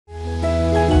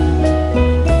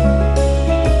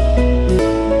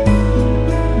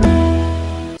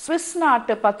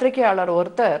நாட்டு பத்திரிகையாளர்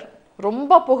ஒருத்தர்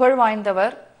ரொம்ப புகழ்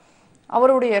வாய்ந்தவர்.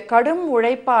 அவருடைய கடும்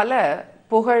உழைப்பால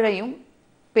புகழையும்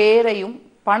பேரையும்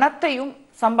பணத்தையும்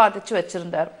சம்பாதிச்சு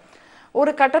வச்சிருந்தார்.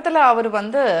 ஒரு கட்டத்துல அவர்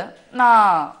நான்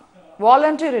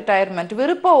வாலண்டரி ரிட்டையர்மெண்ட்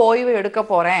விருப்ப ஓய்வு எடுக்க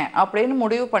போறேன் அப்படின்னு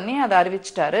முடிவு பண்ணி அதை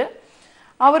அறிவிச்சிட்டாரு.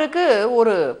 அவருக்கு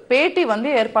ஒரு பேட்டி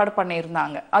ஏற்பாடு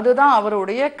பண்ணியிருந்தாங்க. அதுதான்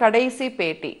அவருடைய கடைசி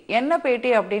பேட்டி. என்ன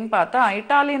பேட்டி அப்படின்னு பார்த்தா,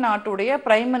 இத்தாலி நாட்டுடைய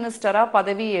பிரைம் மினிஸ்டரா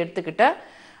பதவி எடுத்துக்கிட்ட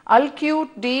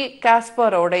அல்கியூட் டி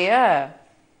காஸ்பரோடைய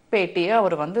பேட்டியை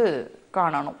அவர்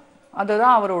காணணும்.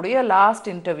 அதுதான் அவருடைய லாஸ்ட்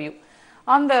இன்டர்வியூ.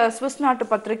 அந்த சுவிஸ் நாட்டு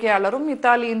பத்திரிகையாளரும்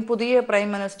இத்தாலியின் புதிய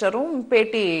பிரைம் மினிஸ்டரும்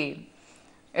பேட்டி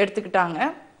எடுத்துக்கிட்டாங்க.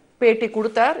 பேட்டி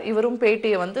கொடுத்தார். இவரும்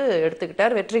பேட்டியை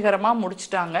எடுத்துக்கிட்டார். வெற்றிகரமாக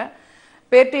முடிச்சிட்டாங்க.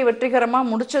 பேட்டி வெற்றிகரமாக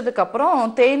முடிச்சதுக்கு அப்புறம்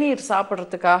தேநீர்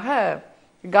சாப்பிட்றதுக்காக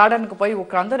கார்டனுக்கு போய்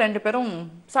உட்காந்து ரெண்டு பேரும்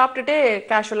சாப்பிட்டுட்டே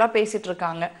கேஷுவலாக பேசிட்டு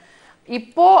இருக்காங்க.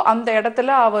 இப்போ அந்த இடத்துல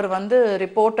அவர்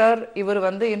ரிப்போர்ட்டர், இவர்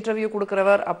இன்டர்வியூ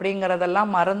கொடுக்குறவர்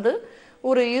அப்படிங்கிறதெல்லாம் மறந்து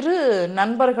ஒரு இரு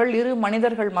நண்பர்கள், இரு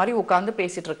மனிதர்கள் மாதிரி உட்காந்து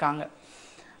பேசிட்டு இருக்காங்க.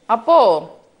 அப்போ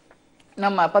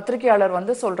நம்ம பத்திரிகையாளர்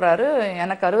சொல்றாரு,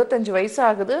 எனக்கு 65 வயசு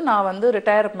ஆகுது, நான்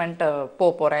ரிட்டையர்மெண்ட்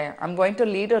போறேன், I'm going to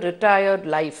lead a retired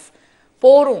life,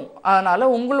 போரும், அதனால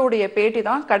உங்களுடைய பேட்டி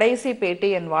தான் கடைசி பேட்டி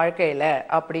என் வாழ்க்கையில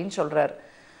அப்படின்னு சொல்றாரு.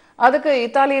 அதுக்கு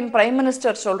இத்தாலியன் பிரைம்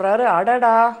மினிஸ்டர் சொல்றாரு,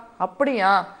 அடடா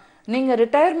அப்படியா, நீங்க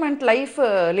ரிட்டையர்மெண்ட் லைஃப்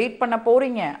லீட் பண்ண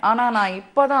போறீங்க, ஆனா நான்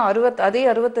இப்பதான் அதே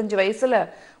 65 வயசுல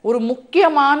ஒரு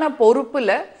முக்கியமான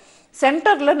பொறுப்புல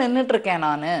சென்டர்ல நின்றுட்டு இருக்கேன்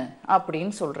நானு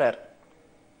அப்படின்னு சொல்றாரு.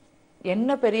 என்ன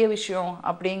பெரிய விஷயம்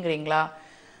அப்படிங்கிறீங்களா?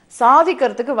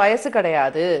 சாதிக்கிறதுக்கு வயசு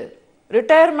கிடையாது.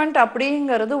 ரிட்டையர்மெண்ட்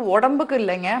அப்படிங்கிறது உடம்புக்கு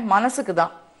இல்லைங்க, மனசுக்கு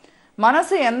தான்.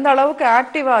 மனசு எந்த அளவுக்கு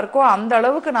ஆக்டிவா இருக்கோ அந்த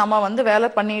அளவுக்கு நாம வேலை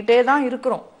பண்ணிட்டே தான்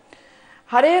இருக்கிறோம்.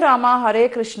 ஹரே ராமா ஹரே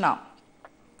கிருஷ்ணா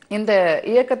இந்த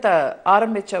இயக்கத்தை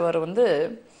ஆரம்பிச்சவர்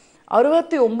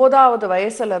 69வது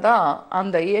வயசுல தான்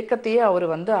அந்த இயக்கத்தையே அவர்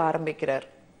ஆரம்பிக்கிறார்.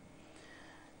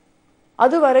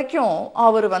 அது வரைக்கும்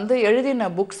அவர் எழுதின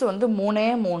புக்ஸ்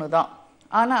 3 தான்.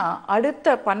 ஆனா அடுத்த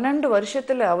 12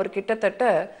 வருஷத்துல அவர் கிட்டத்தட்ட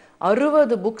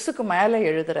 60 புக்ஸுக்கு மேல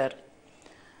எழுதுறார்.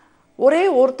 ஒரே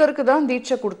ஒருத்தருக்கு தான்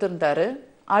தீட்சை கொடுத்திருந்தாரு.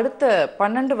 அடுத்த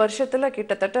 12 வருஷத்துல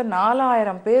கிட்டத்தட்ட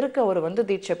 4000 பேருக்கு அவர்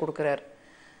தீட்சை கொடுக்கிறார்.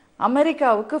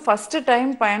 அமெரிக்காவுக்கு ஃபர்ஸ்ட் டைம்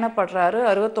பயணப்படுறாரு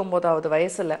 69வது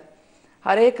வயசுல.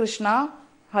 ஹரே கிருஷ்ணா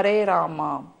ஹரே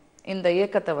ராமா இந்த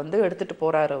இயக்கத்தை எடுத்துட்டு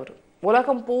போறாரு. அவர்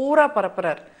உலகம் பூரா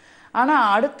பரப்புறார். ஆனா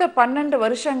அடுத்த 12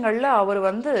 வருஷங்கள்ல அவர்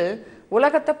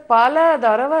உலகத்தை பல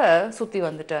தடவை சுத்தி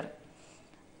வந்துட்டார்.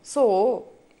 ஸோ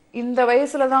இந்த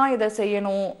வயசுல தான் இதை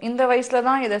செய்யணும், இந்த வயசுல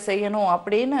தான் இதை செய்யணும்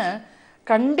அப்படின்னு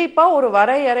கண்டிப்பா ஒரு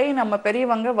வரையறை நம்ம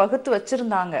பெரியவங்க வகுத்து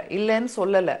வச்சிருந்தாங்க, இல்லைன்னு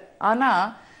சொல்லலை. ஆனா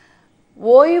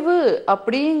ஓய்வு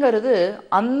அப்படிங்கிறது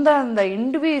அந்த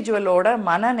இண்டிவிஜுவலோட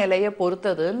மனநிலையை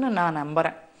பொறுத்ததுன்னு நான்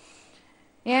நம்புறேன்.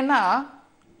 ஏன்னா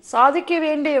சாதிக்க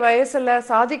வேண்டிய வயசுல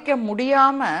சாதிக்க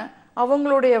முடியாம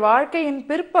அவங்களுடைய வாழ்க்கையின்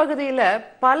பிற்பகுதியில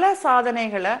பல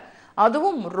சாதனைகளை,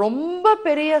 அதுவும் ரொம்ப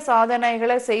பெரிய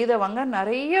சாதனைகளை செய்தவங்க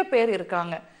நிறைய பேர்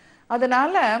இருக்காங்க.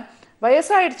 அதனால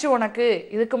வயசாயிடுச்சு உனக்கு,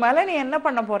 இதுக்கு மேல நீ என்ன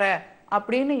பண்ண போற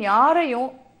அப்படின்னு யாரையும்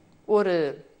ஒரு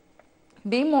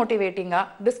டிமோட்டிவேட்டிங்கா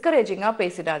டிஸ்கரேஜிங்கா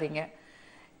பேசிடாதீங்க.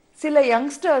 சில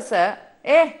யங்ஸ்டர்ஸை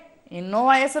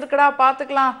இன்னும் வயசு இருக்குடா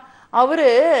பாத்துக்கலாம், அவரு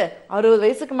 60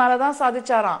 வயசுக்கு மேலதான்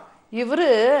சாதிச்சாராம், இவரு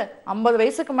 50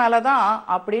 வயசுக்கு மேலதான்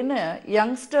அப்படின்னு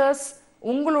யங்ஸ்டர்ஸ்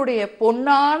உங்களுடைய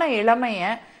பொன்னான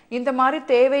இளமைய இந்த மாதிரி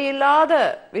தேவையில்லாத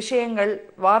விஷயங்கள்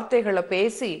வார்த்தைகளை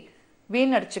பேசி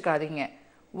வீணடிச்சுக்காதீங்க.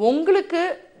 உங்களுக்கு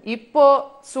இப்போ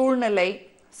சூழ்நிலை,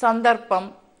 சந்தர்ப்பம்,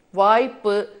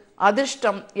 வாய்ப்பு,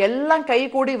 அதிர்ஷ்டம் எல்லாம்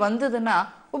கைகூடி வந்ததுன்னா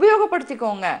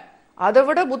உபயோகப்படுத்திக்கோங்க. அதை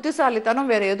விட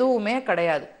புத்திசாலித்தனம் வேற எதுவுமே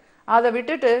கிடையாது. அதை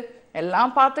விட்டுட்டு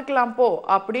எல்லாம் பார்த்துக்கலாம் போ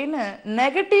அப்படின்னு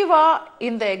நெகட்டிவா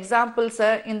இந்த எக்ஸாம்பிள்ஸை,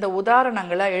 இந்த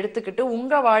உதாரணங்களை எடுத்துக்கிட்டு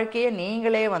உங்க வாழ்க்கையை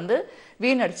நீங்களே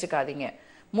வீணடிச்சுக்காதீங்க.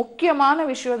 முக்கியமான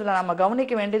விஷயம் இதுல நம்ம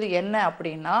கவனிக்க வேண்டியது என்ன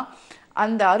அப்படின்னா,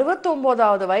 அந்த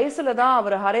 69வது வயசுல தான்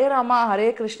அவர் ஹரே ராமா ஹரே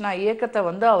கிருஷ்ணா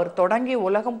இயக்கத்தை அவர் தொடங்கி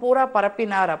உலகம் பூரா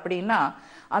பரப்பினார். அப்படின்னா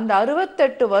அந்த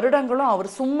 68 வருடங்களும் அவர்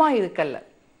சும்மா இருக்கல்ல.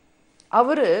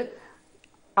 அவரு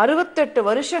 68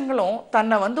 வருஷங்களும்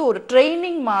தன்னை ஒரு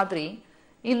ட்ரைனிங் மாதிரி,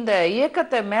 இந்த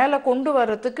இயக்கத்தை மேல கொண்டு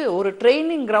வர்றதுக்கு ஒரு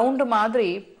ட்ரைனிங் கிரவுண்ட் மாதிரி,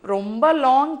 ரொம்ப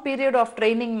லாங் பீரியட் ஆஃப்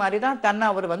ட்ரைனிங் மாதிரி தான் தன்னை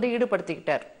அவர்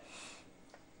ஈடுபடுத்திக்கிட்டார்.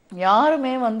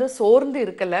 யாருமே சோர்ந்து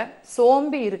இருக்கல,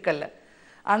 சோம்பி இருக்கல.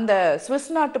 அந்த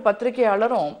சுவிஸ் நாட்டு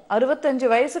பத்திரிகையாளரும் 65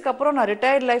 வயசுக்கு அப்புறம் நான்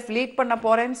ரிட்டையர்ட் லைஃப் லீட் பண்ண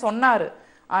போறேன்னு சொன்னாரு.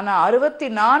 ஆனா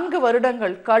 64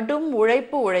 வருடங்கள் கடும்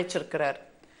உழைப்பு உழைச்சிருக்கிறார்.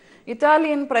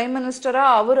 இத்தாலியன் பிரைம் மினிஸ்டரா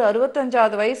அவர்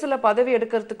 65வது வயசுல பதவி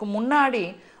எடுக்கிறதுக்கு முன்னாடி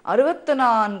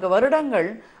 64 வருடங்கள்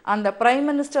அந்த பிரைம்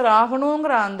மினிஸ்டர்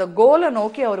ஆகணுங்கிற அந்த கோலை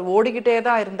நோக்கி அவர் ஓடிக்கிட்டே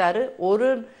தான் இருந்தாரு. ஒரு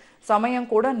சமயம்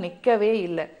கூட நிற்கவே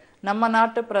இல்லை. நம்ம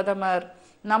நாட்டு பிரதமர்,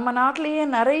 நம்ம நாட்டிலேயே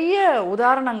நிறைய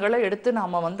உதாரணங்களை எடுத்து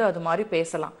நாம அது மாதிரி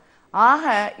பேசலாம்.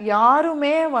 ஆக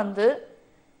யாருமே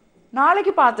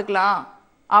நாளைக்கு பார்த்துக்கலாம்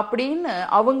அப்படின்னு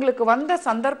அவங்களுக்கு வந்த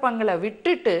சந்தர்ப்பங்களை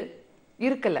விட்டுட்டு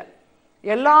இருக்கல.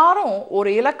 எல்லாரும் ஒரு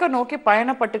இலக்கை நோக்கி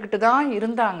பயணப்பட்டுக்கிட்டு தான்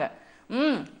இருந்தாங்க.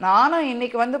 நானும்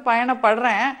இன்னைக்கு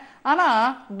பயணப்படுறேன், ஆனா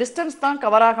டிஸ்டன்ஸ் தான்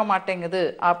கவர் ஆக மாட்டேங்குது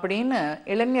அப்படின்னு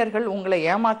இளைஞர்கள் உங்களை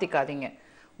ஏமாத்திக்காதீங்க.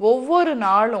 ஒவ்வொரு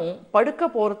நாளும் படுக்க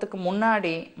போறதுக்கு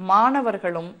முன்னாடி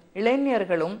மாணவர்களும்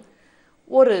இளைஞர்களும்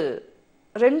ஒரு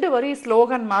 2 வரி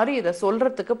ஸ்லோகன் மாதிரி இதை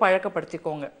சொல்றதுக்கு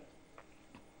பழக்கப்படுத்திக்கோங்க.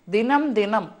 தினம்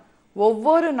தினம்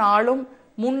ஒவ்வொரு நாளும்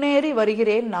முன்னேறி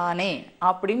வருகிறேன் நானே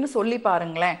அப்படின்னு சொல்லி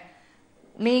பாருங்களேன்.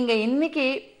 நீங்க இன்னைக்கு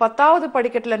 10வது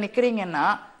படிக்கட்டுல நிக்கிறீங்கன்னா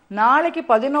நாளைக்கு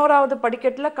 11வது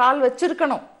படிக்கட்டுல கால்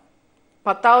வச்சிருக்கணும்.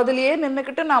 10வதுலயே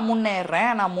நின்றுக்கிட்டு நான்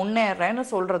முன்னேறேன்னு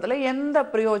சொல்றதுல எந்த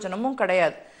பிரயோஜனமும்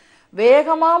கிடையாது.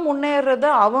 வேகமா முன்னேறது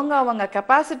அவங்க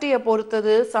கெப்பாசிட்டியை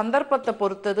பொறுத்தது, சந்தர்ப்பத்தை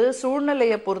பொறுத்தது,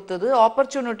 சூழ்நிலையை பொறுத்தது,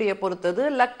 ஆப்பர்ச்சுனிட்டியை பொறுத்தது,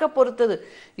 லக்கை பொறுத்தது.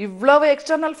 இவ்வளவு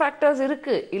எக்ஸ்டர்னல் ஃபேக்டர்ஸ்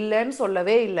இருக்கு, இல்லைன்னு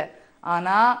சொல்லவே இல்லை.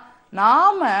 ஆனா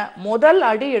நாம முதல்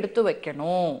அடி எடுத்து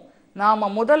வைக்கணும். நாம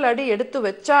முதல் அடி எடுத்து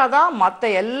வச்சாதான் மற்ற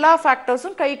எல்லா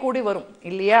ஃபேக்டர்ஸும் கை கூடி வரும்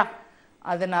இல்லையா?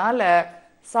 அதனால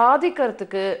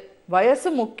சாதிக்கிறதுக்கு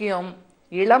வயசு முக்கியம்,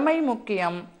 இளமை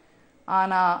முக்கியம்.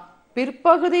 ஆனா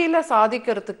பிற்பகுதியில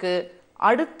சாதிக்கிறதுக்கு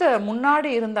அடுத்த முன்னாடி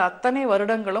இருந்த அத்தனை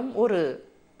வருடங்களும் ஒரு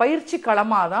பயிற்சி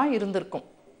களமாக தான் இருந்திருக்கும்.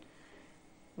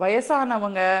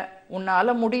 வயசானவங்க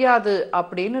உன்னால முடியாது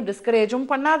அப்படின்னு டிஸ்கரேஜும்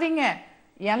பண்ணாதீங்க.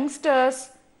 யங்ஸ்டர்ஸ்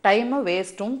டைமை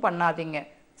வேஸ்ட்டும் பண்ணாதீங்க.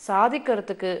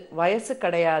 சாதிக்கிறதுக்கு வயசு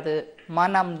கிடையாது,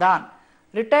 மனம்தான்.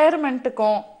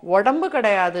 ரிட்டையர்மெண்ட்டுக்கும் உடம்பு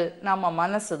கிடையாது, நம்ம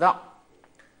மனசு தான்.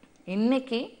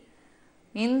 இன்னைக்கு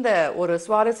இந்த ஒரு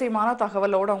சுவாரஸ்யமான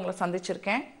தகவலோடு உங்களை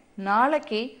சந்திச்சிருக்கேன்.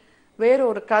 நாளைக்கு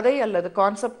வேறொரு கதை அல்லது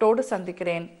கான்செப்டோடு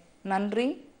சந்திக்கிறேன். நன்றி,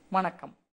 வணக்கம்.